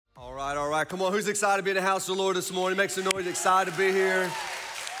right, come on. Who's excited to be in the house of the Lord this morning? Make some noise, excited to be here.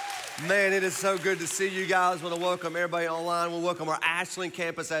 Man, it is so good to see you guys. I want to welcome everybody online. We'll welcome our Ashland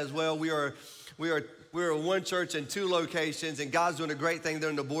campus as well. We're one church in two locations, and God's doing a great thing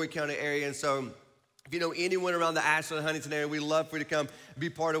there in the Boyd County area. And so if you know anyone around the Ashland, Huntington area, we'd love for you to come be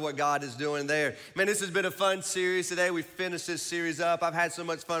part of what God is doing there. Man, this has been a fun series today. We finished this series up. I've had so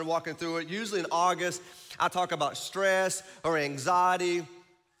much fun walking through it. Usually in August, I talk about stress or anxiety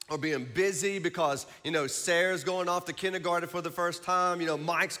or being busy because, Sarah's going off to kindergarten for the first time.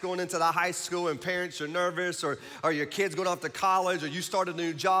 Mike's going into the high school and parents are nervous, or your kid's going off to college, or you start a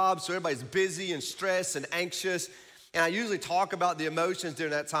new job, so everybody's busy and stressed and anxious. And I usually talk about the emotions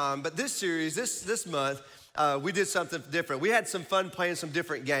during that time. But this series, this month, we did something different. We had some fun playing some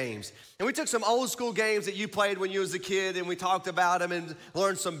different games. And we took some old school games that you played when you was a kid, and we talked about them and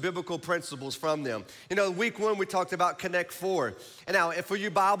learned some biblical principles from them. Week one, we talked about Connect 4. And now, for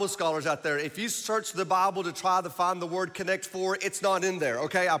you Bible scholars out there, if you search the Bible to try to find the word Connect 4, it's not in there,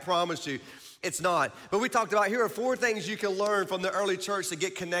 okay? I promise you. It's not. But we talked about here are 4 things you can learn from the early church to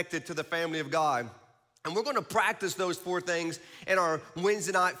get connected to the family of God. And we're going to practice those 4 things in our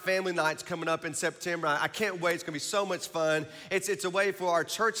Wednesday night family nights coming up in September. I can't wait. It's going to be so much fun. It's a way for our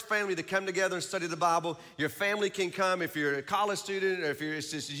church family to come together and study the Bible. Your family can come. If you're a college student or if it's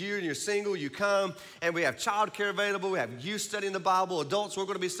just you and you're single, you come. And we have childcare available. We have youth studying the Bible. Adults, we're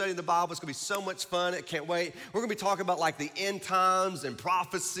going to be studying the Bible. It's going to be so much fun. I can't wait. We're going to be talking about like the end times and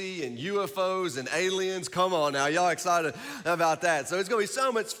prophecy and UFOs and aliens. Come on now. Y'all excited about that. So it's going to be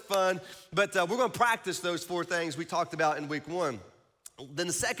so much fun. But we're going to practice those 4 things we talked about in week 1. Then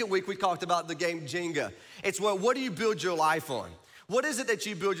the second week, we talked about the game Jenga. It's what do you build your life on? What is it that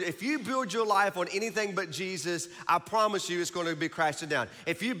you build? If you build your life on anything but Jesus, I promise you it's going to be crashing down.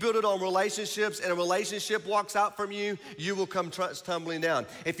 If you build it on relationships and a relationship walks out from you, you will come tumbling down.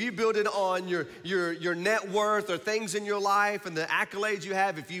 If you build it on your net worth or things in your life and the accolades you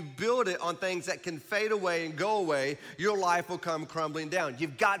have, if you build it on things that can fade away and go away, your life will come crumbling down.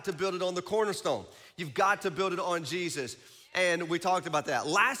 You've got to build it on the cornerstone. You've got to build it on Jesus. And we talked about that.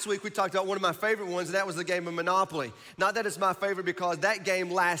 Last week, we talked about one of my favorite ones, and that was the game of Monopoly. Not that it's my favorite because that game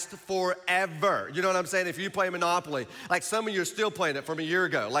lasts forever. You know what I'm saying? If you play Monopoly, like some of you are still playing it from a year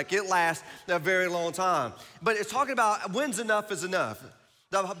ago. Like it lasts a very long time. But it's talking about when's enough is enough.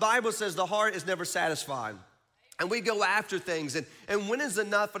 The Bible says the heart is never satisfied. And we go after things, and when is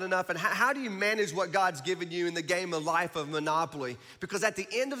enough and enough? And how do you manage what God's given you in the game of life of Monopoly? Because at the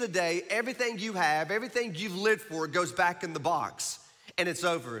end of the day, everything you have, everything you've lived for goes back in the box, and it's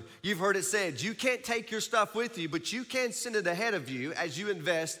over. You've heard it said, you can't take your stuff with you, but you can send it ahead of you as you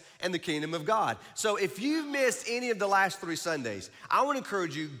invest in the kingdom of God. So if you've missed any of the last 3 Sundays, I want to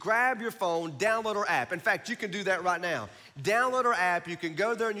encourage you, grab your phone, download our app. In fact, you can do that right now. Download our app. You can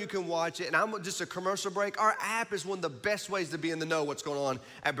go there and you can watch it. And I'm just a commercial break. Our app is one of the best ways to be in the know what's going on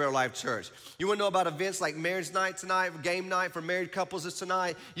at Bear Life Church. You want to know about events like marriage night tonight, game night for married couples is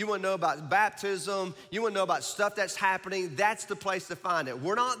tonight. You want to know about baptism. You want to know about stuff that's happening. That's the place to find it.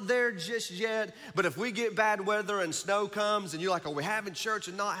 We're not there just yet, but if we get bad weather and snow comes and you're like, are we having church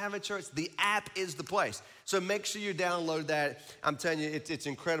or not having church? The app is the place. So make sure you download that. I'm telling you, it's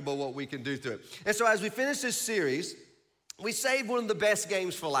incredible what we can do through it. And so as we finish this series, we saved one of the best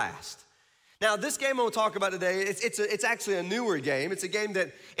games for last. Now, this game I'm going to talk about today, it's actually a newer game. It's a game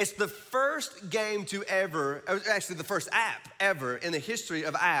that it's the first game to ever, actually the first app ever in the history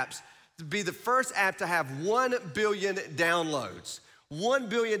of apps to be the first app to have 1 billion downloads. 1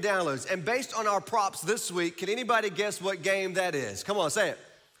 billion downloads. And based on our props this week, can anybody guess what game that is? Come on, say it.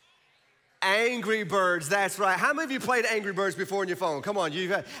 Angry Birds, that's right. How many of you played Angry Birds before on your phone? Come on,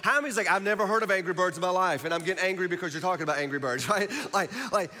 how many's like, I've never heard of Angry Birds in my life, and I'm getting angry because you're talking about Angry Birds, right?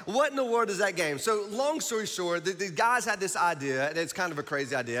 Like, what in the world is that game? So long story short, the guys had this idea, and it's kind of a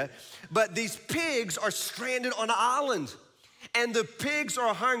crazy idea, but these pigs are stranded on an island, and the pigs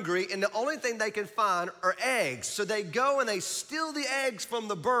are hungry, and the only thing they can find are eggs. So they go and they steal the eggs from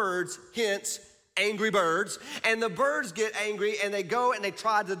the birds, hence Angry Birds, and the birds get angry and they go and they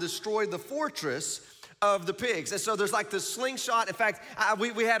try to destroy the fortress of the pigs. And so there's like this slingshot. In fact,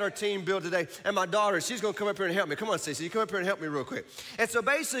 we had our team build today, and my daughter, she's gonna come up here and help me. Come on, Stacey, you come up here and help me real quick. And so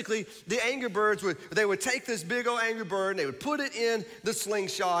basically, the Angry Birds would take this big old Angry Bird and they would put it in the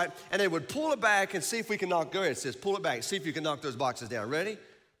slingshot and they would pull it back and see if we can knock, go ahead, sis, pull it back, see if you can knock those boxes down. Ready?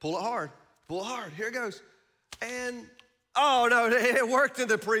 Pull it hard, here it goes. And oh, no, it worked in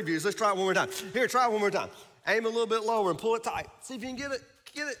the previews. Let's try it one more time. Here, try it one more time. Aim a little bit lower and pull it tight. See if you can get it.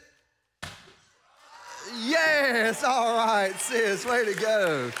 Get it. Yes, all right, sis, way to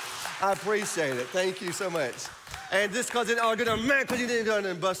go. I appreciate it. Thank you so much. And just because I'm mad because you didn't go in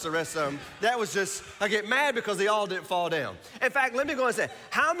and bust the rest of them. That was just, I get mad because they all didn't fall down. In fact, let me go and say,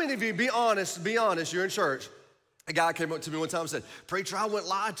 how many of you, be honest, you're in church. A guy came up to me one time and said, preacher, I wouldn't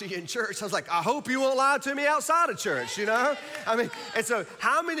lie to you in church. I was like, I hope you won't lie to me outside of church, you know? I mean, and so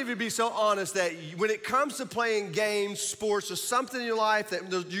how many of you be so honest that when it comes to playing games, sports, or something in your life that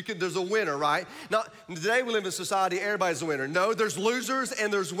there's a winner, right? Now, today we live in a society, everybody's a winner. No, there's losers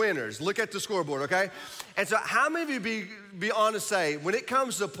and there's winners. Look at the scoreboard, okay? And so how many of you be honest, say, when it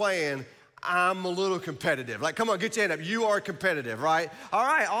comes to playing, I'm a little competitive. Like, come on, get your hand up. You are competitive, right? All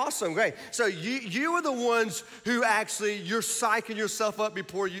right, awesome, great. So you are the ones who actually, you're psyching yourself up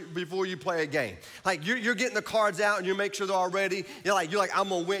before you play a game. Like, you're getting the cards out and you make sure they're all ready. You're like, I'm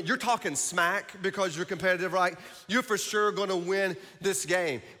gonna win. You're talking smack because you're competitive, right? You're for sure gonna win this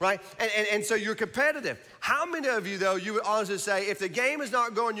game, right? And so you're competitive. How many of you, though, you would honestly say, if the game is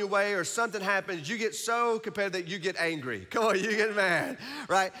not going your way or something happens, you get so competitive that you get angry? Come on, you get mad,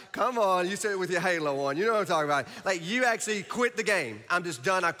 right? Come on, you said it with your Halo on. You know what I'm talking about. Like, you actually quit the game. I'm just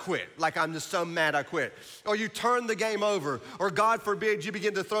done, I quit. Like, I'm just so mad, I quit. Or you turn the game over, or God forbid, you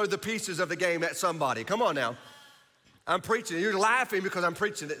begin to throw the pieces of the game at somebody. Come on now. I'm preaching. You're laughing because I'm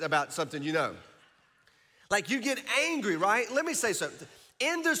preaching about something you know. Like, you get angry, right? Let me say something.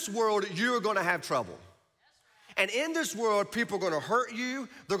 In this world, you're gonna have trouble. And in this world, people are gonna hurt you,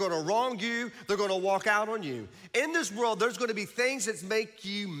 they're gonna wrong you, they're gonna walk out on you. In this world, there's gonna be things that make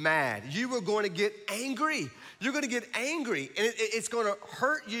you mad. You are going to get angry. You're gonna get angry, and it's gonna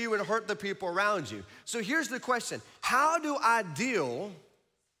hurt you and hurt the people around you. So here's the question: how do I deal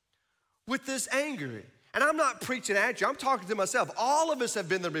with this anger? And I'm not preaching at you, I'm talking to myself. All of us have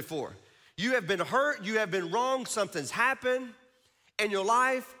been there before. You have been hurt, you have been wrong, something's happened in your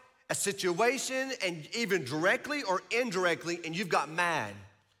life, a situation, and even directly or indirectly, and you've got mad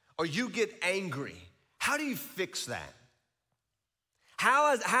or you get angry. How do you fix that?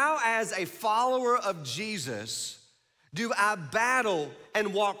 How as a follower of Jesus do I battle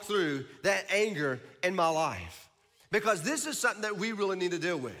and walk through that anger in my life? Because this is something that we really need to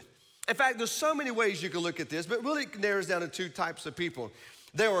deal with. In fact, there's so many ways you can look at this, but really it narrows down to two types of people.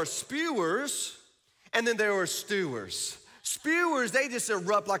 There are spewers, and then there are stewers. Spewers, they just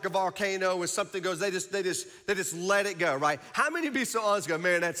erupt like a volcano. When something goes, they just let it go, right? How many of you so honest go,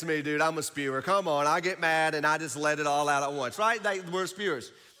 man, that's me, dude. I'm a spewer. Come on, I get mad and I just let it all out at once, right? We're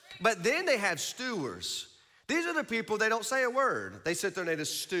spewers. But then they have stewers. These are the people, they don't say a word. They sit there and they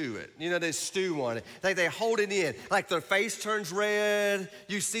just stew it. You know, they stew on it. They hold it in. Like their face turns red.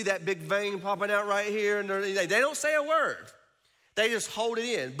 You see that big vein popping out right here. And they don't say a word. They just hold it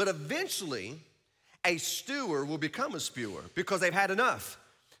in. But eventually, a stewer will become a spewer because they've had enough.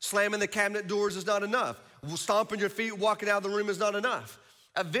 Slamming the cabinet doors is not enough. Stomping your feet, walking out of the room is not enough.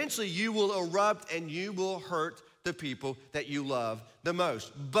 Eventually, you will erupt and you will hurt the people that you love the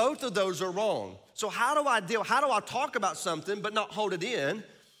most. Both of those are wrong. So how do I deal? How do I talk about something but not hold it in?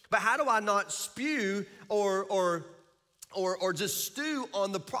 But how do I not spew or just stew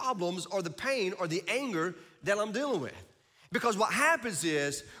on the problems or the pain or the anger that I'm dealing with? Because what happens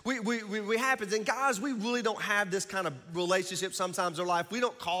is, and guys, we really don't have this kind of relationship sometimes in our life. We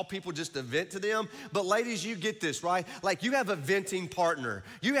don't call people just to vent to them. But ladies, you get this, right? Like you have a venting partner.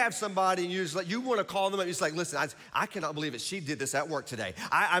 You have somebody and you want to call them up. You're like, listen, I cannot believe it. She did this at work today.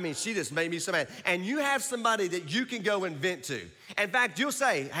 I mean, she just made me so mad. And you have somebody that you can go and vent to. In fact, you'll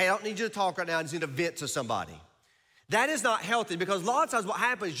say, hey, I don't need you to talk right now. I just need to vent to somebody. That is not healthy because a lot of times what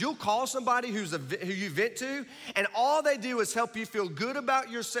happens, you'll call somebody who you vent to, and all they do is help you feel good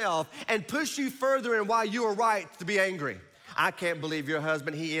about yourself and push you further in why you are right to be angry. I can't believe your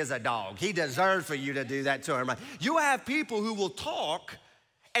husband, he is a dog. He deserves for you to do that to him. You have people who will talk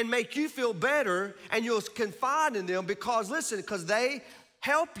and make you feel better, and you'll confide in them because they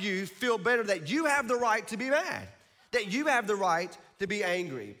help you feel better that you have the right to be mad, that you have the right to be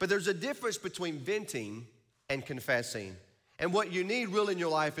angry. But there's a difference between venting and confessing. And what you need really in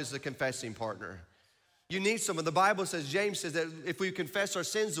your life is a confessing partner. You need someone. The Bible says, James says that if we confess our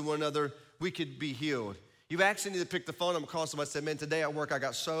sins to one another, we could be healed. You actually need to pick the phone up and call somebody and say, man, today at work I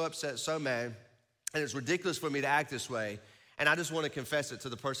got so upset, so mad, and it's ridiculous for me to act this way. And I just want to confess it to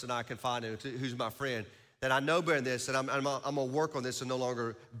the person I confide in, who's my friend, that I know better than this, and I'm gonna work on this and no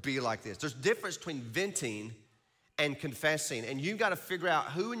longer be like this. There's a difference between venting and confessing. And you've got to figure out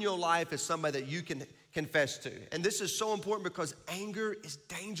who in your life is somebody that you can confess to. And this is so important because anger is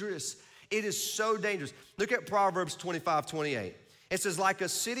dangerous. It is so dangerous. Look at Proverbs 25:28. It says, like a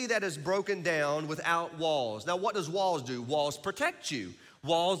city that is broken down without walls. Now, what does walls do? Walls protect you.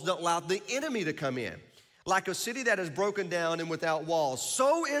 Walls don't allow the enemy to come in. Like a city that is broken down and without walls,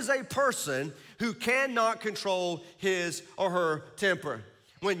 so is a person who cannot control his or her temper.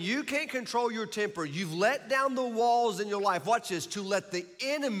 When you can't control your temper, you've let down the walls in your life. Watch this, to let the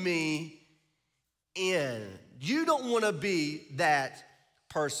enemy in. You don't want to be that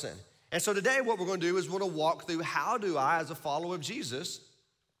person. And so today what we're going to do is we're going to walk through, how do I, as a follower of Jesus,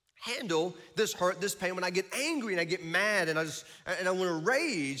 handle this hurt, this pain when I get angry and I get mad and I want to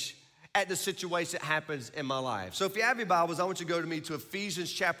rage at the situation that happens in my life. So if you have your Bibles, I want you to go to me to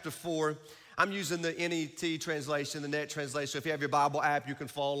Ephesians chapter 4. I'm using the NET translation, the NET translation. If you have your Bible app, you can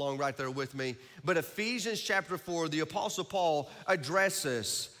follow along right there with me. But Ephesians chapter 4, the Apostle Paul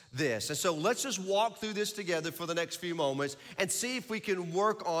addresses this. And so let's just walk through this together for the next few moments and see if we can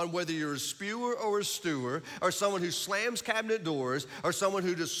work on whether you're a spewer or a stewer, or someone who slams cabinet doors, or someone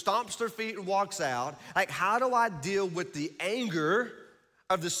who just stomps their feet and walks out. Like, how do I deal with the anger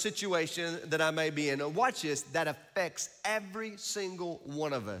of the situation that I may be in? And watch this, that affects every single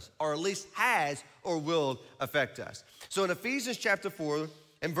one of us, or at least has or will affect us. So in Ephesians chapter 4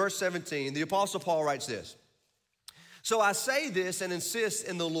 and verse 17, the Apostle Paul writes this: "So I say this and insist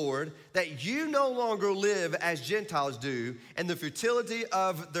in the Lord that you no longer live as Gentiles do in the futility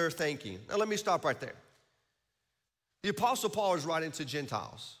of their thinking." Now let me stop right there. The Apostle Paul is writing to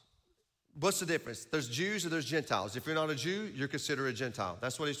Gentiles. What's the difference? There's Jews and there's Gentiles. If you're not a Jew, you're considered a Gentile.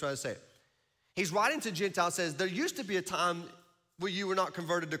 That's what he's trying to say. He's writing to Gentiles, says there used to be a time where you were not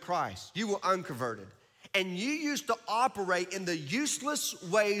converted to Christ. You were unconverted. And you used to operate in the useless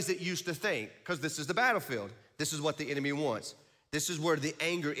ways that you used to think, because this is the battlefield. This is what the enemy wants. This is where the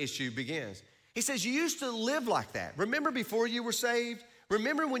anger issue begins. He says you used to live like that. Remember before you were saved?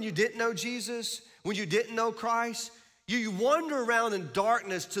 Remember when you didn't know Jesus? When you didn't know Christ? You wander around in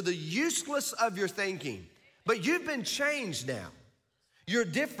darkness to the useless of your thinking. But you've been changed now. You're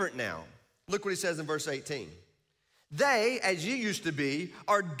different now. Look what he says in verse 18. "They, as you used to be,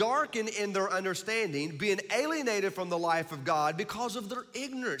 are darkened in their understanding, being alienated from the life of God because of their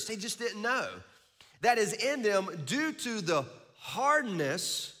ignorance." They just didn't know. "That is in them due to the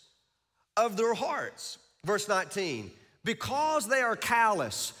hardness of their hearts." Verse 19. "Because they are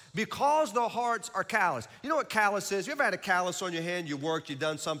callous," because their hearts are callous. You know what callous is? You ever had a callus on your hand? You worked, you've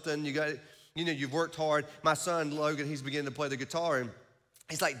done something, you've worked hard. My son, Logan, he's beginning to play the guitar, and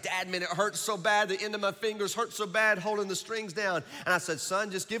he's like, "Dad, man, it hurts so bad. The end of my fingers hurts so bad holding the strings down." And I said, "Son,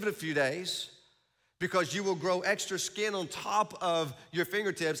 just give it a few days, because you will grow extra skin on top of your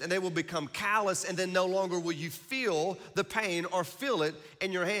fingertips and they will become callous, and then no longer will you feel the pain or feel it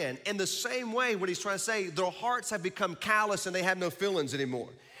in your hand." In the same way, what he's trying to say, their hearts have become callous and they have no feelings anymore.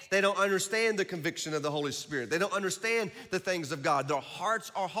 They don't understand the conviction of the Holy Spirit. They don't understand the things of God. Their hearts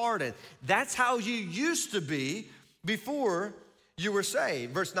are hardened. That's how you used to be before you were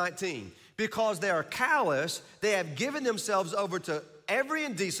saved. Verse 19, "Because they are callous, they have given themselves over to every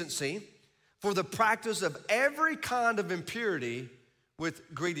indecency, for the practice of every kind of impurity with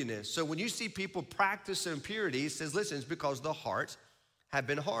greediness." So when you see people practice impurity, it says, listen, it's because the hearts have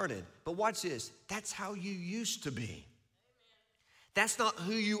been hardened. But watch this. That's how you used to be. That's not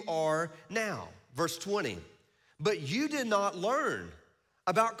who you are now. Verse 20. "But you did not learn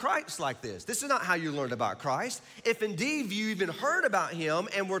about Christ like this." This is not how you learned about Christ. "If indeed you even heard about him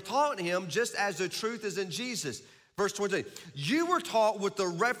and were taught him just as the truth is in Jesus." Verse 20, "You were taught with the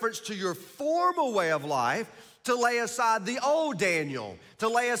reference to your former way of life to lay aside the old Daniel, to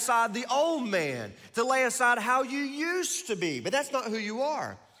lay aside the old man, to lay aside how you used to be." But that's not who you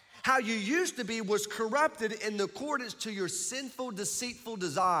are. How you used to be was corrupted in accordance to your sinful, deceitful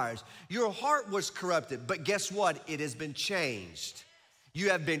desires. Your heart was corrupted, but guess what? It has been changed. You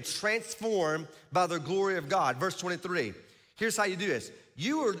have been transformed by the glory of God. Verse 23, here's how you do this.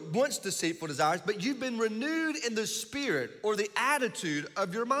 "You were once deceitful desires, but you've been renewed in the spirit," or the attitude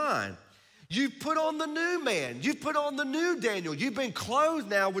of your mind. "You've put on the new man. You've put on the new Daniel. You've been clothed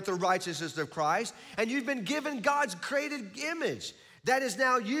now with the righteousness of Christ, and you've been given God's created image. That is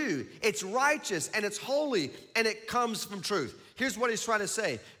now you. It's righteous and it's holy and it comes from truth." Here's what he's trying to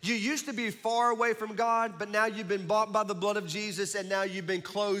say. You used to be far away from God, but now you've been bought by the blood of Jesus, and now you've been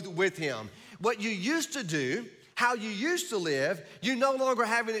clothed with him. What you used to do, how you used to live, you no longer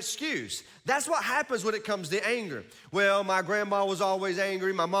have an excuse. That's what happens when it comes to anger. "Well, my grandma was always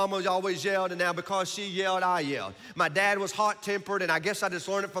angry. My mama was always yelled, and now because she yelled, I yelled. My dad was hot-tempered, and I guess I just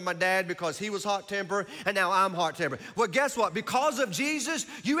learned it from my dad because he was hot-tempered, and now I'm hot-tempered." Well, guess what? Because of Jesus,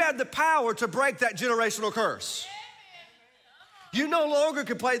 you have the power to break that generational curse. You no longer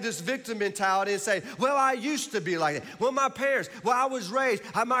can play this victim mentality and say, well, I used to be like that. Well, my parents, well, I was raised,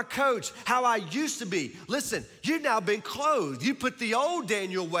 my coach, how I used to be. Listen, you've now been clothed. You put the old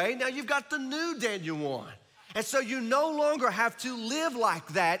Daniel away, now you've got the new Daniel on. And so you no longer have to live like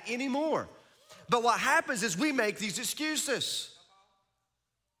that anymore. But what happens is we make these excuses.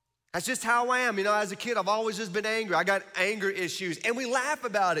 That's just how I am. You know, as a kid, I've always just been angry. I got anger issues, and we laugh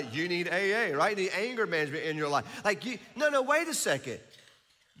about it. You need AA, right? You need anger management in your life. No, wait a second.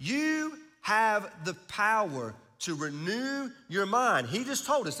 You have the power to renew your mind. He just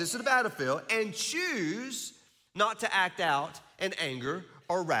told us this is the battlefield, and choose not to act out in anger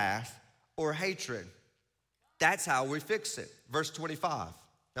or wrath or hatred. That's how we fix it. Verse 25.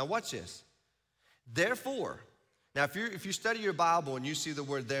 Now watch this. Therefore, now if you study your Bible and you see the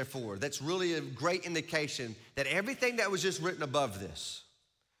word therefore, that's really a great indication that everything that was just written above this.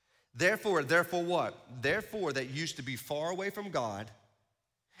 Therefore what? Therefore that used to be far away from God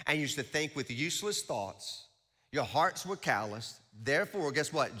and used to think with useless thoughts. Your hearts were calloused. Therefore,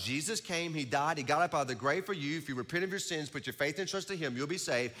 guess what? Jesus came, he died, he got up out of the grave for you. If you repent of your sins, put your faith and trust in him, you'll be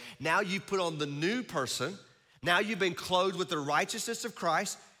saved. Now you put on the new person. Now you've been clothed with the righteousness of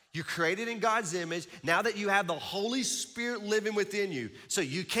Christ. You're created in God's image. Now that you have the Holy Spirit living within you. So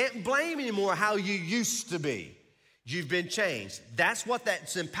you can't blame anymore how you used to be. You've been changed. That's what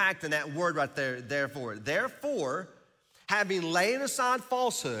that's impacting that word right there, therefore. Therefore, having laid aside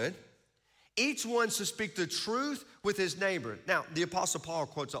falsehood, each one should speak the truth with his neighbor. Now, the Apostle Paul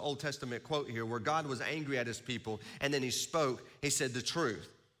quotes an Old Testament quote here where God was angry at his people, and then he spoke, he said the truth.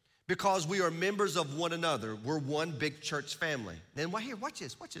 Because we are members of one another. We're one big church family. Then here, watch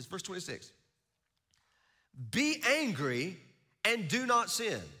this, verse 26. Be angry and do not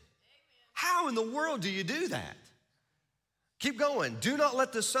sin. Amen. How in the world do you do that? Keep going. Do not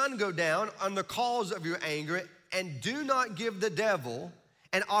let the sun go down on the cause of your anger, and do not give the devil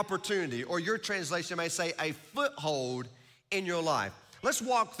an opportunity, or your translation may say a foothold in your life. Let's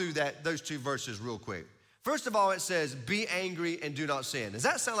walk through those two verses real quick. First of all, it says, be angry and do not sin. Does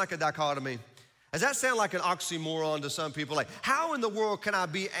that sound like a dichotomy? Does that sound like an oxymoron to some people? Like, how in the world can I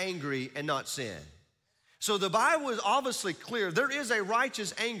be angry and not sin? So the Bible is obviously clear. There is a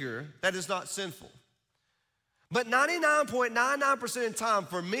righteous anger that is not sinful. But 99.99% of the time,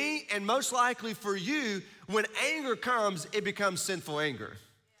 for me and most likely for you, when anger comes, it becomes sinful anger.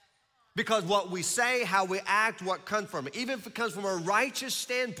 Because what we say, how we act, what comes from it, even if it comes from a righteous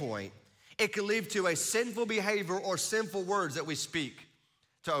standpoint, it can lead to a sinful behavior or sinful words that we speak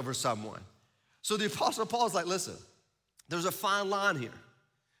to over someone. So the Apostle Paul's like, listen, there's a fine line here.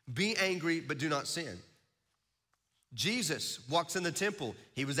 Be angry, but do not sin. Jesus walks in the temple.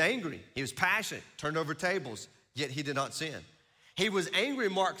 He was angry. He was passionate, turned over tables, yet he did not sin. He was angry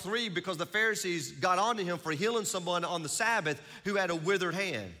in Mark 3 because the Pharisees got onto him for healing someone on the Sabbath who had a withered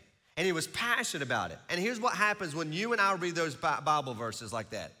hand. And he was passionate about it. And here's what happens when you and I read those Bible verses like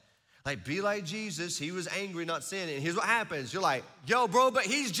that. Like, be like Jesus, he was angry, not sinning. And here's what happens. You're like, yo, bro, but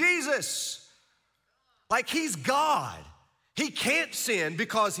he's Jesus. Like, he's God. He can't sin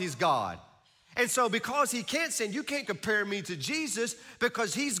because he's God. And so because he can't sin, you can't compare me to Jesus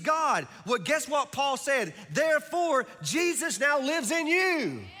because he's God. Well, guess what Paul said? Therefore, Jesus now lives in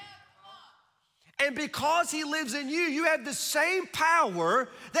you. And because he lives in you, you have the same power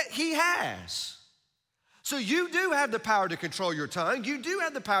that he has. So you do have the power to control your tongue. You do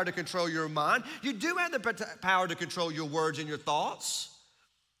have the power to control your mind. You do have the power to control your words and your thoughts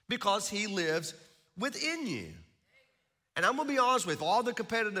because he lives within you. And I'm going to be honest with all the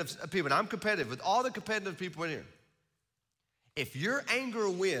competitive people, and I'm competitive with all the competitive people in here. If your anger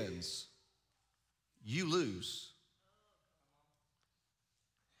wins, you lose.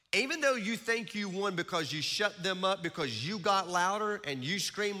 Even though you think you won because you shut them up, because you got louder and you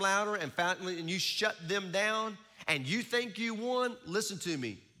screamed louder and you shut them down and you think you won, listen to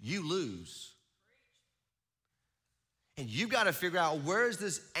me, you lose. And you got to figure out where is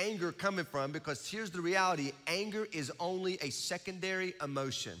this anger coming from, because here's the reality. Anger is only a secondary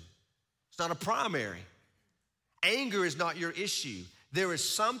emotion. It's not a primary. Anger is not your issue. There is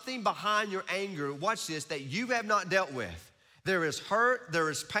something behind your anger, watch this, that you have not dealt with. There is hurt,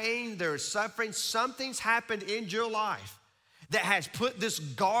 there is pain, there is suffering. Something's happened in your life that has put this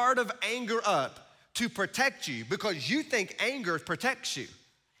guard of anger up to protect you because you think anger protects you.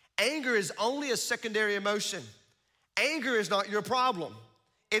 Anger is only a secondary emotion. Anger is not your problem.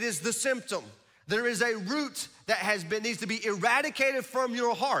 It is the symptom. There is a root that needs to be eradicated from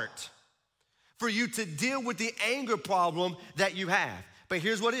your heart for you to deal with the anger problem that you have. But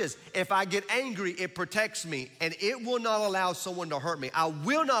here's what it is. If I get angry, it protects me, and it will not allow someone to hurt me. I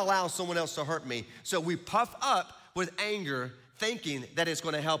will not allow someone else to hurt me. So we puff up with anger, thinking that it's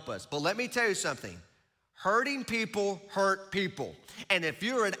gonna help us. But let me tell you something. Hurting people hurt people. And if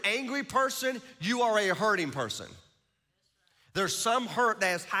you're an angry person, you are a hurting person. There's some hurt that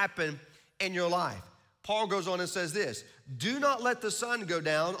has happened in your life. Paul goes on and says this, do not let the sun go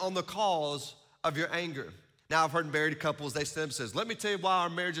down on the cause of your anger. Now, I've heard married couples, they stand up and says, let me tell you why our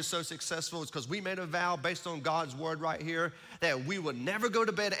marriage is so successful. It's because we made a vow based on God's word right here that we would never go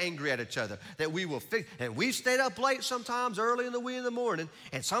to bed angry at each other, that we will fix. And we've stayed up late sometimes, early in the wee in the morning,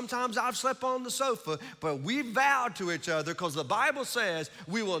 and sometimes I've slept on the sofa, but we vowed to each other because the Bible says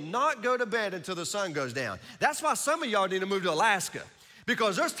we will not go to bed until the sun goes down. That's why some of y'all need to move to Alaska.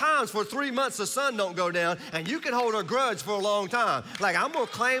 Because there's times for 3 months the sun don't go down and you can hold a grudge for a long time. Like, I'm gonna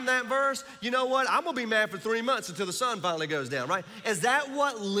claim that verse. You know what? I'm gonna be mad for 3 months until the sun finally goes down, right? Is that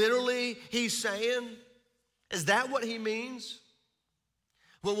what literally he's saying? Is that what he means?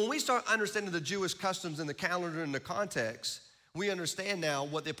 Well, when we start understanding the Jewish customs and the calendar and the context, we understand now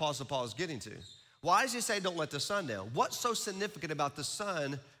what the Apostle Paul is getting to. Why does he say don't let the sun down? What's so significant about the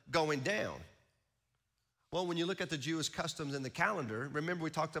sun going down? Well, when you look at the Jewish customs in the calendar, remember we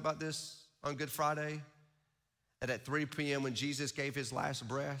talked about this on Good Friday? That at 3 p.m. when Jesus gave his last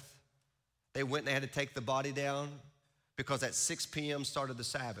breath, they went and they had to take the body down because at 6 p.m. started the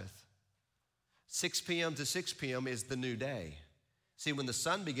Sabbath. 6 p.m. to 6 p.m. is the new day. See, when the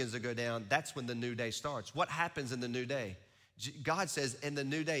sun begins to go down, that's when the new day starts. What happens in the new day? God says in the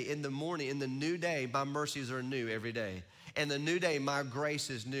new day, in the morning, in the new day, my mercies are new every day. In the new day, my grace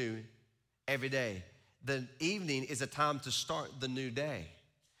is new every day. The evening is a time to start the new day,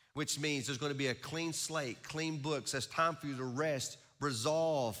 which means there's going to be a clean slate, clean books. It's time for you to rest,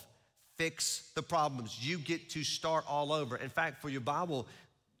 resolve, fix the problems. You get to start all over. In fact, for your Bible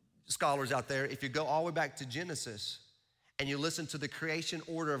scholars out there, if you go all the way back to Genesis and you listen to the creation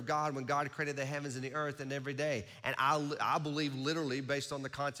order of God when God created the heavens and the earth and every day, and I believe literally based on the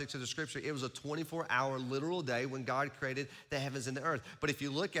context of the scripture, it was a 24-hour literal day when God created the heavens and the earth. But if you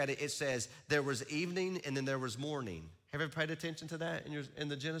look at it, it says there was evening and then there was morning. Have you ever paid attention to that in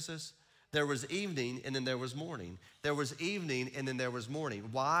the Genesis? There was evening and then there was morning. There was evening and then there was morning.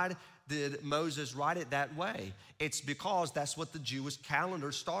 Why did Moses write it that way? It's because that's what the Jewish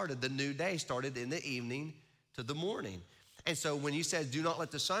calendar started. The new day started in the evening to the morning. And so when he says, do not let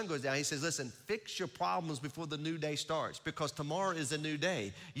the sun go down, he says, listen, fix your problems before the new day starts because tomorrow is a new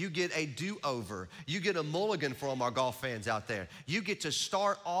day. You get a do-over. You get a mulligan for all my golf fans out there. You get to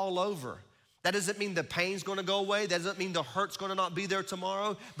start all over. That doesn't mean the pain's gonna go away. That doesn't mean the hurt's gonna not be there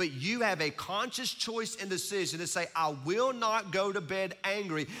tomorrow, but you have a conscious choice and decision to say, I will not go to bed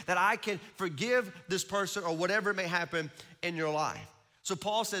angry, that I can forgive this person or whatever it may happen in your life. So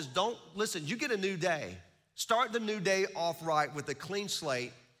Paul says, listen, you get a new day. Start the new day off right with a clean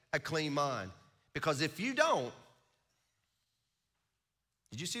slate, a clean mind. Because if you don't,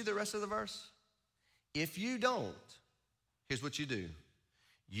 did you see the rest of the verse? If you don't, here's what you do.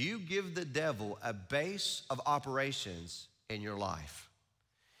 You give the devil a base of operations in your life.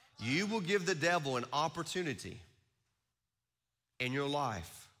 You will give the devil an opportunity in your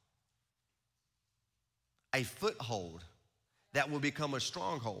life, a foothold that will become a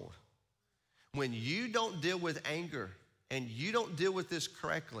stronghold. When you don't deal with anger and you don't deal with this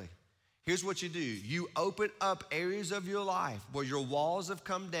correctly, here's what you do. You open up areas of your life where your walls have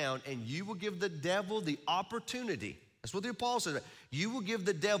come down and you will give the devil the opportunity. That's what the apostle said. You will give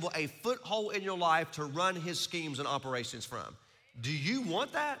the devil a foothold in your life to run his schemes and operations from. Do you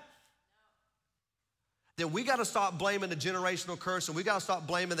want that? Then we got to stop blaming the generational curse, and we got to stop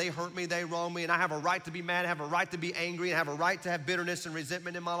blaming they hurt me, they wronged me, and I have a right to be mad, I have a right to be angry, and I have a right to have bitterness and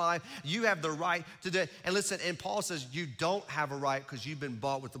resentment in my life. You have the right to do it. And listen, and Paul says you don't have a right because you've been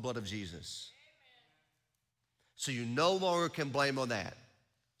bought with the blood of Jesus. So you no longer can blame on that.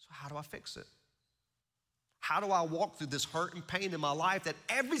 So how do I fix it? How do I walk through this hurt and pain in my life that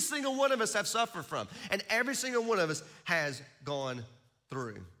every single one of us have suffered from and every single one of us has gone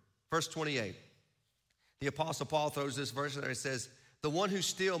through? Verse 28. The Apostle Paul throws this verse in there. He says, the one who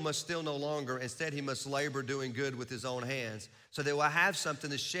steals must steal no longer. Instead, he must labor doing good with his own hands so that we'll have something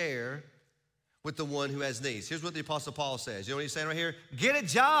to share with the one who has needs. Here's what the Apostle Paul says. You know what he's saying right here? Get a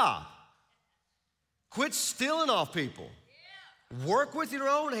job. Quit stealing off people. Work with your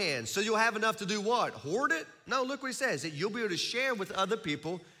own hands so you'll have enough to do what? Hoard it? No, look what he says. That you'll be able to share with other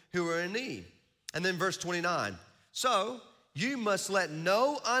people who are in need. And then verse 29. So you must let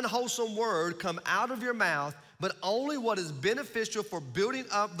no unwholesome word come out of your mouth, but only what is beneficial for building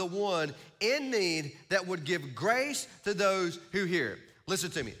up the one in need that would give grace to those who hear it.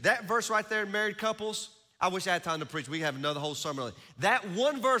 Listen to me. That verse right there, married couples, I wish I had time to preach. We have another whole sermon on it. That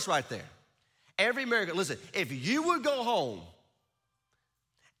one verse right there. Every married couple, listen, if you would go home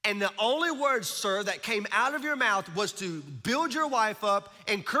And the only words, sir, that came out of your mouth was to build your wife up,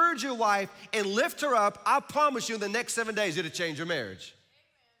 encourage your wife, and lift her up. I promise you in the next 7 days, it'll change your marriage.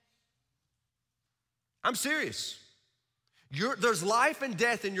 I'm serious. There's life and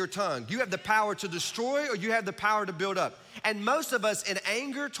death in your tongue. You have the power to destroy or you have the power to build up. And most of us in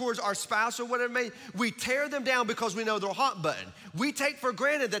anger towards our spouse or whatever it may, we tear them down because we know they're a hot button. We take for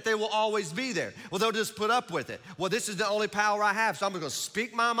granted that they will always be there. Well, they'll just put up with it. Well, this is the only power I have, so I'm gonna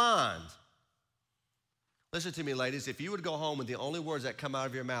speak my mind. Listen to me, ladies. If you would go home and the only words that come out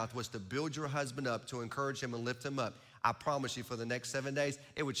of your mouth was to build your husband up, to encourage him and lift him up, I promise you for the next 7 days,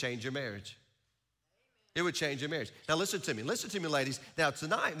 it would change your marriage. It would change your marriage. Now listen to me, ladies. Now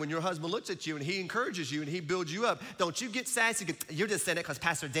tonight, when your husband looks at you and he encourages you and he builds you up, don't you get sassy. You're just saying it because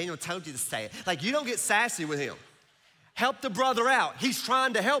Pastor Daniel told you to say it. Like, you don't get sassy with him. Help the brother out. He's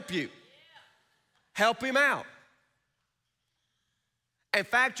trying to help you. Help him out. In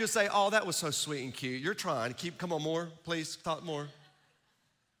fact, you'll say, oh, that was so sweet and cute. You're trying. Come on, more, please, talk more.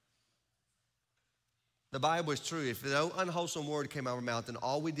 The Bible is true. If no unwholesome word came out of our mouth, then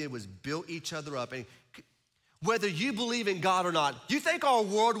all we did was build each other up. And whether you believe in God or not, do you think our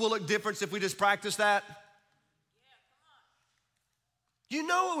world will look different if we just practice that? Yeah, come on. You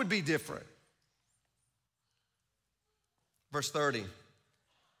know it would be different. Verse 30.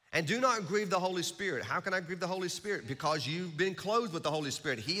 And do not grieve the Holy Spirit. How can I grieve the Holy Spirit? Because you've been clothed with the Holy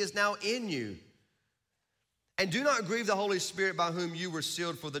Spirit. He is now in you. And do not grieve the Holy Spirit by whom you were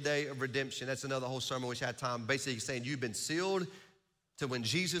sealed for the day of redemption. That's another whole sermon which had time. Basically saying you've been sealed to when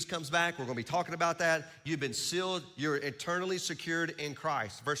Jesus comes back. We're going to be talking about that. You've been sealed. You're eternally secured in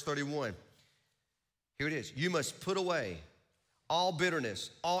Christ. Verse 31. Here it is. You must put away all bitterness,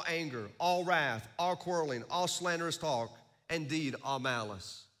 all anger, all wrath, all quarreling, all slanderous talk, indeed all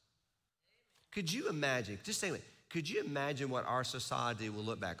malice. Could you imagine, just say it, could you imagine what our society will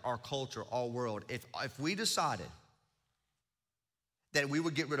look like, our culture, our world, if we decided that we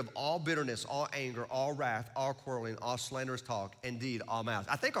would get rid of all bitterness, all anger, all wrath, all quarreling, all slanderous talk, indeed, all malice?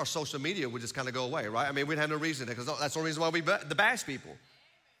 I think our social media would just kind of go away, right? I mean, we'd have no reason, because that's the only reason why we bash people.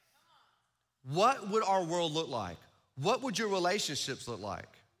 What would our world look like? What would your relationships look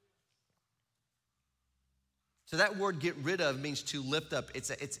like? So that word get rid of means to lift up.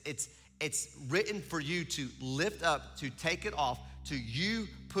 It's written for you to lift up, to take it off, to you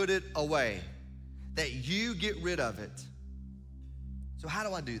put it away, that you get rid of it. So how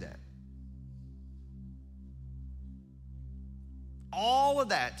do I do that? All of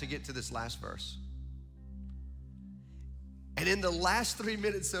that to get to this last verse. And in the last 3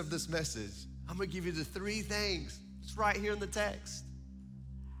 minutes of this message, I'm gonna give you the 3 things. It's right here in the text.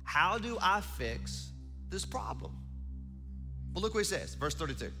 How do I fix this problem? Well, look what he says, verse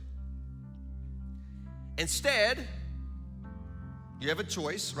 32. Instead, you have a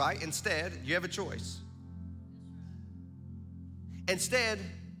choice, right? Instead, you have a choice. Instead,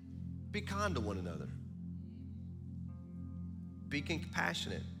 be kind to one another. Be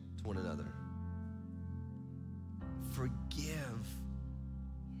compassionate to one another. Forgive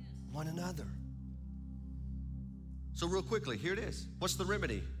one another. So real quickly, here it is. What's the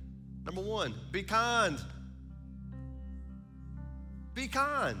remedy? Number 1, be kind. Be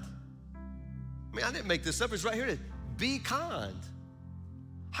kind. I mean, I didn't make this up. It's right here. It is. Be kind.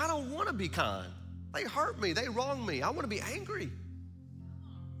 I don't want to be kind. They hurt me. They wronged me. I want to be angry.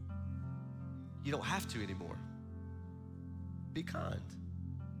 You don't have to anymore. Be kind.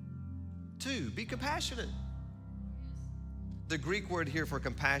 2, be compassionate. The Greek word here for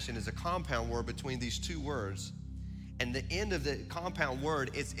compassion is a compound word between these 2 words. And the end of the compound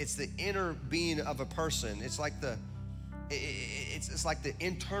word, it's the inner being of a person. It's like the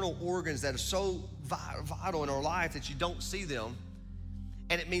internal organs that are so vital in our life that you don't see them.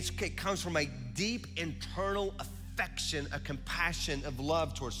 And it comes from a deep internal affection, a compassion of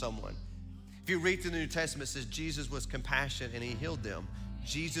love towards someone. If you read through the New Testament, it says Jesus was compassionate and he healed them.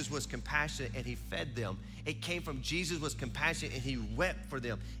 Jesus was compassionate and he fed them. It came from Jesus was compassionate and he wept for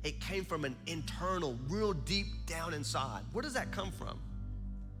them. It came from an internal, real deep down inside. Where does that come from?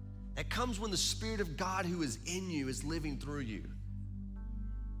 That comes when the Spirit of God who is in you is living through you.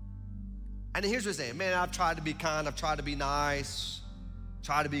 And here's what I'm saying, man, I've tried to be kind, I've tried to be nice,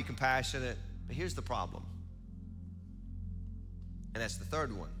 try to be compassionate, but here's the problem. And that's the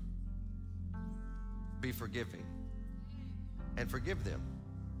 3rd one. Be forgiving and forgive them.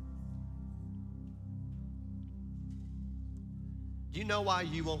 Do you know why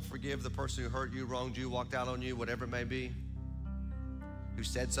you won't forgive the person who hurt you, wronged you, walked out on you, whatever it may be, who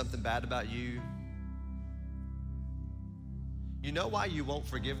said something bad about you? You know why you won't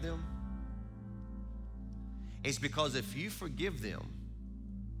forgive them? It's because if you forgive them,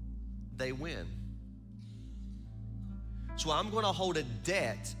 they win. So I'm going to hold a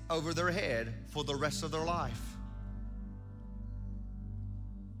debt over their head for the rest of their life.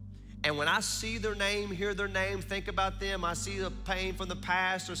 And when I see their name, hear their name, think about them, I see the pain from the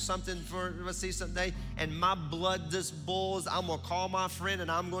past or something, I see something, and my blood just boils, I'm gonna call my friend and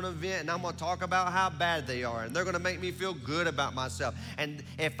I'm gonna vent and I'm gonna talk about how bad they are, and they're gonna make me feel good about myself. And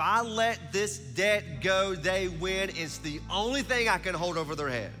if I let this debt go, they win. It's the only thing I can hold over their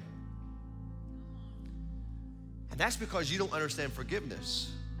head. And that's because you don't understand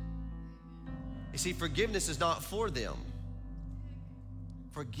forgiveness. You see, forgiveness is not for them.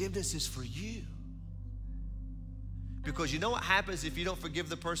 Forgiveness is for you. Because you know what happens if you don't forgive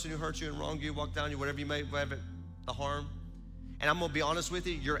the person who hurt you and wronged you, walked down you, whatever you may have the harm? And I'm gonna be honest with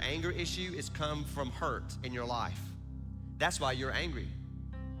you, your anger issue is come from hurt in your life. That's why you're angry.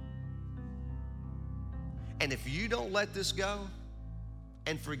 And if you don't let this go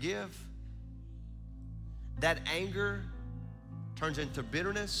and forgive, that anger turns into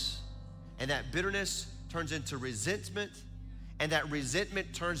bitterness, and that bitterness turns into resentment, and that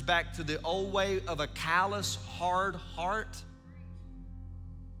resentment turns back to the old way of a callous, hard heart.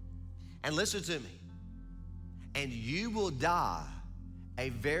 And listen to me, and you will die a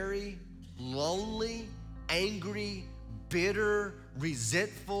very lonely, angry, bitter,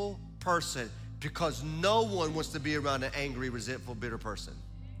 resentful person, because no one wants to be around an angry, resentful, bitter person.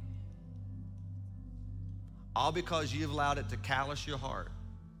 All because you've allowed it to callous your heart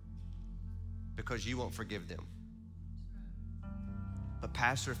because you won't forgive them. But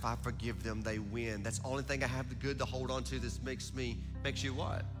Pastor, if I forgive them, they win. That's the only thing I have the good to hold on to. This makes you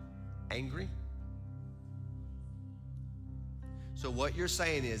what? Angry? So what you're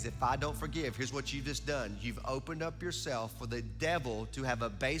saying is, if I don't forgive, here's what you've just done. You've opened up yourself for the devil to have a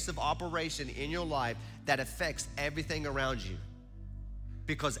base of operation in your life that affects everything around you.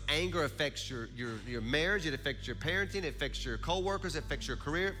 Because anger affects your marriage, it affects your parenting, it affects your co-workers, it affects your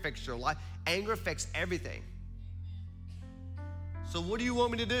career, it affects your life. Anger affects everything. So what do you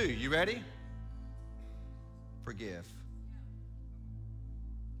want me to do? You ready? Forgive.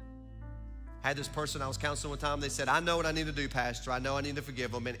 Had this person I was counseling one time, they said, I know what I need to do, Pastor. I know I need to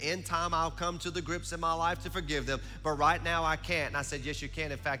forgive them. And in time, I'll come to the grips in my life to forgive them. But right now, I can't. And I said, yes, you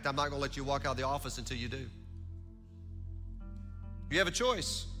can. In fact, I'm not going to let you walk out of the office until you do. You have a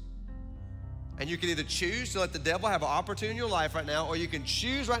choice. And you can either choose to let the devil have an opportunity in your life right now, or you can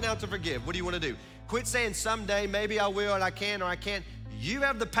choose right now to forgive. What do you want to do? Quit saying someday, maybe I will, and I can, or I can't. You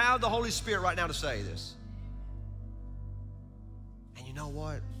have the power of the Holy Spirit right now to say this. And you know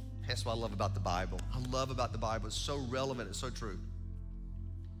what? That's what I love about the Bible. I love about the Bible. It's so relevant. It's so true.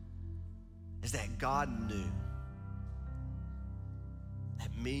 Is that God knew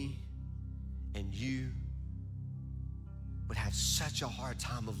that me and you would have such a hard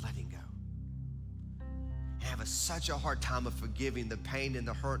time of letting go. And have such a hard time of forgiving the pain and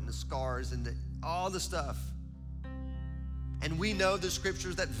the hurt and the scars and all the stuff. And we know the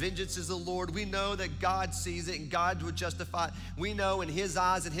scriptures that vengeance is the Lord. We know that God sees it and God would justify it. We know in His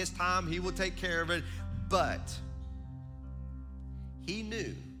eyes and His time, He will take care of it. But He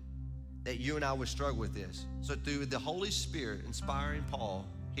knew that you and I would struggle with this. So through the Holy Spirit inspiring Paul,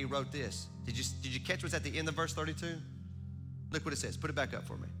 he wrote this. Did you catch what's at the end of verse 32? Look what it says. Put it back up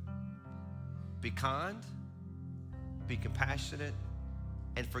for me. Be kind, be compassionate,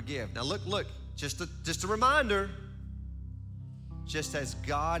 and forgive. Now look, just a reminder. Just as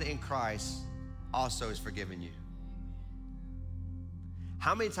God in Christ also has forgiven you.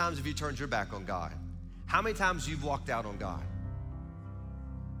 How many times have you turned your back on God? How many times you've walked out on God?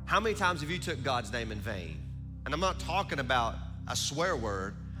 How many times have you took God's name in vain? And I'm not talking about a swear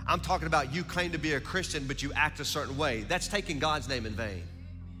word. I'm talking about you claim to be a Christian, but you act a certain way. That's taking God's name in vain.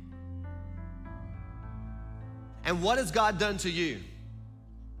 And what has God done to you?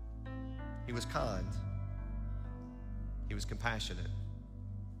 He was kind. He was compassionate.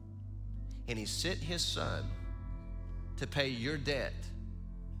 And He sent His Son to pay your debt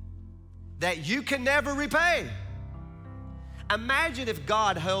that you can never repay. Imagine if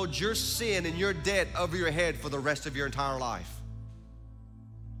God held your sin and your debt over your head for the rest of your entire life.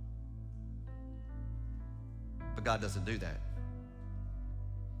 But God doesn't do that.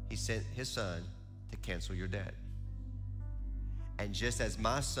 He sent His Son to cancel your debt. And just as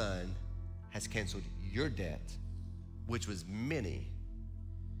my Son has canceled your debt, which was many,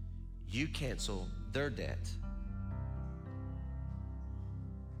 you cancel their debt.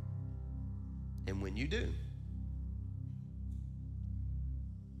 And when you do,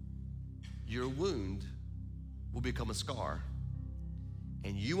 your wound will become a scar,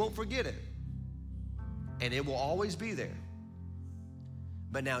 and you won't forget it, and it will always be there.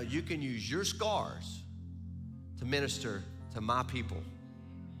 But now you can use your scars to minister to my people.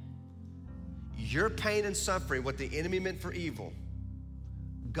 Your pain and suffering, what the enemy meant for evil,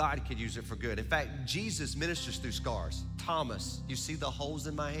 God could use it for good. In fact, Jesus ministers through scars. Thomas, you see the holes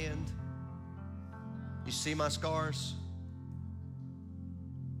in my hand? You see my scars?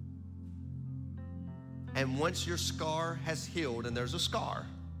 And once your scar has healed, and there's a scar,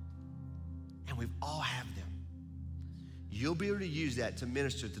 and we all have them, you'll be able to use that to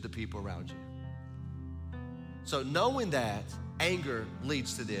minister to the people around you. So knowing that anger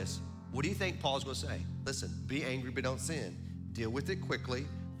leads to this, what do you think Paul's gonna say? Listen, be angry but don't sin. Deal with it quickly,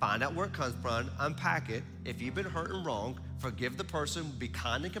 find out where it comes from, unpack it. If you've been hurt and wrong, forgive the person, be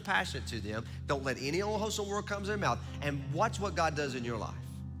kind and compassionate to them. Don't let any unwholesome word come to their mouth, and watch what God does in your life.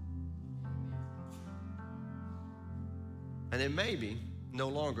 And then maybe no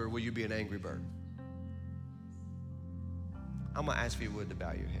longer will you be an angry bird. I'm gonna ask if you would to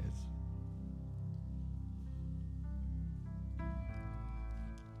bow your heads.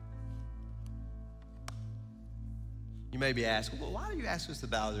 You may be asking, well, why do you ask us to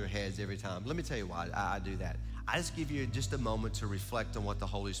bow their heads every time? Let me tell you why I do that. I just give you just a moment to reflect on what the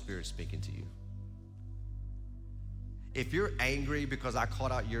Holy Spirit's speaking to you. If you're angry because I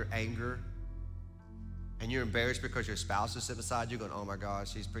called out your anger, and you're embarrassed because your spouse is sitting beside you going, oh my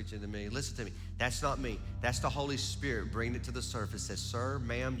gosh, she's preaching to me. Listen to me, that's not me. That's the Holy Spirit bringing it to the surface. Says, sir,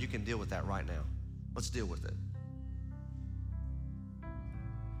 ma'am, you can deal with that right now. Let's deal with it.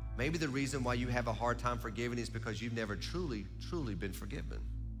 Maybe the reason why you have a hard time forgiving is because you've never truly, truly been forgiven.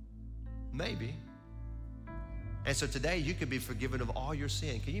 Maybe. And so today you can be forgiven of all your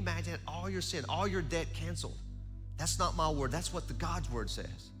sin. Can you imagine all your sin, all your debt canceled? That's not my word, that's what God's word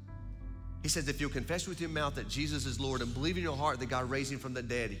says. He says, if you'll confess with your mouth that Jesus is Lord and believe in your heart that God raised him from the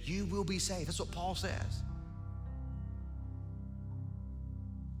dead, you will be saved. That's what Paul says.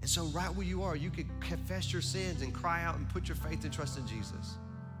 And so right where you are, you can confess your sins and cry out and put your faith and trust in Jesus.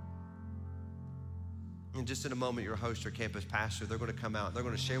 And just in a moment, your host, your campus pastor, they're gonna come out. They're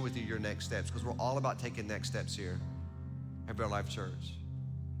gonna share with you your next steps, because we're all about taking next steps here at Better Life Church.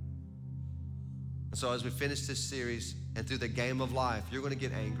 And so as we finish this series and through the game of life, you're gonna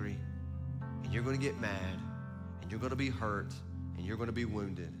get angry, and you're gonna get mad, and you're gonna be hurt, and you're gonna be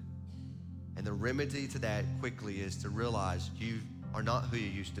wounded. And the remedy to that quickly is to realize you are not who you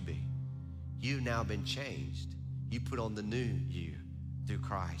used to be. You've now been changed. You put on the new you through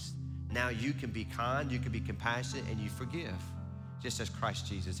Christ. Now you can be kind, you can be compassionate, and you forgive, just as Christ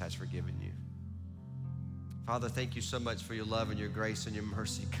Jesus has forgiven you. Father, thank you so much for your love and your grace and your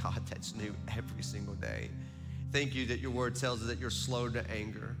mercy, God, that's new every single day. Thank you that your word tells us that you're slow to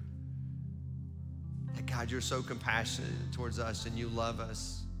anger. That God, you're so compassionate towards us and you love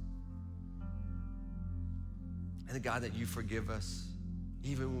us. And that God, that you forgive us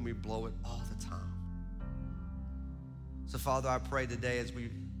even when we blow it all the time. So Father, I pray today as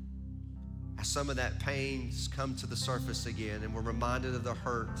some of that pain's come to the surface again and we're reminded of the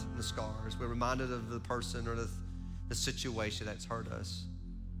hurt and the scars, we're reminded of the person or the situation that's hurt us.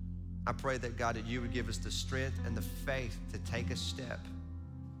 I pray that God, that you would give us the strength and the faith to take a step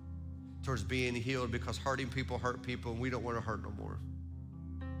towards being healed, because hurting people hurt people and we don't want to hurt no more.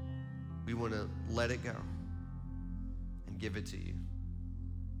 We want to let it go and give it to you.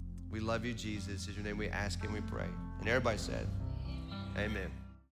 We love you, Jesus. In your name we ask and we pray. And everybody said, amen.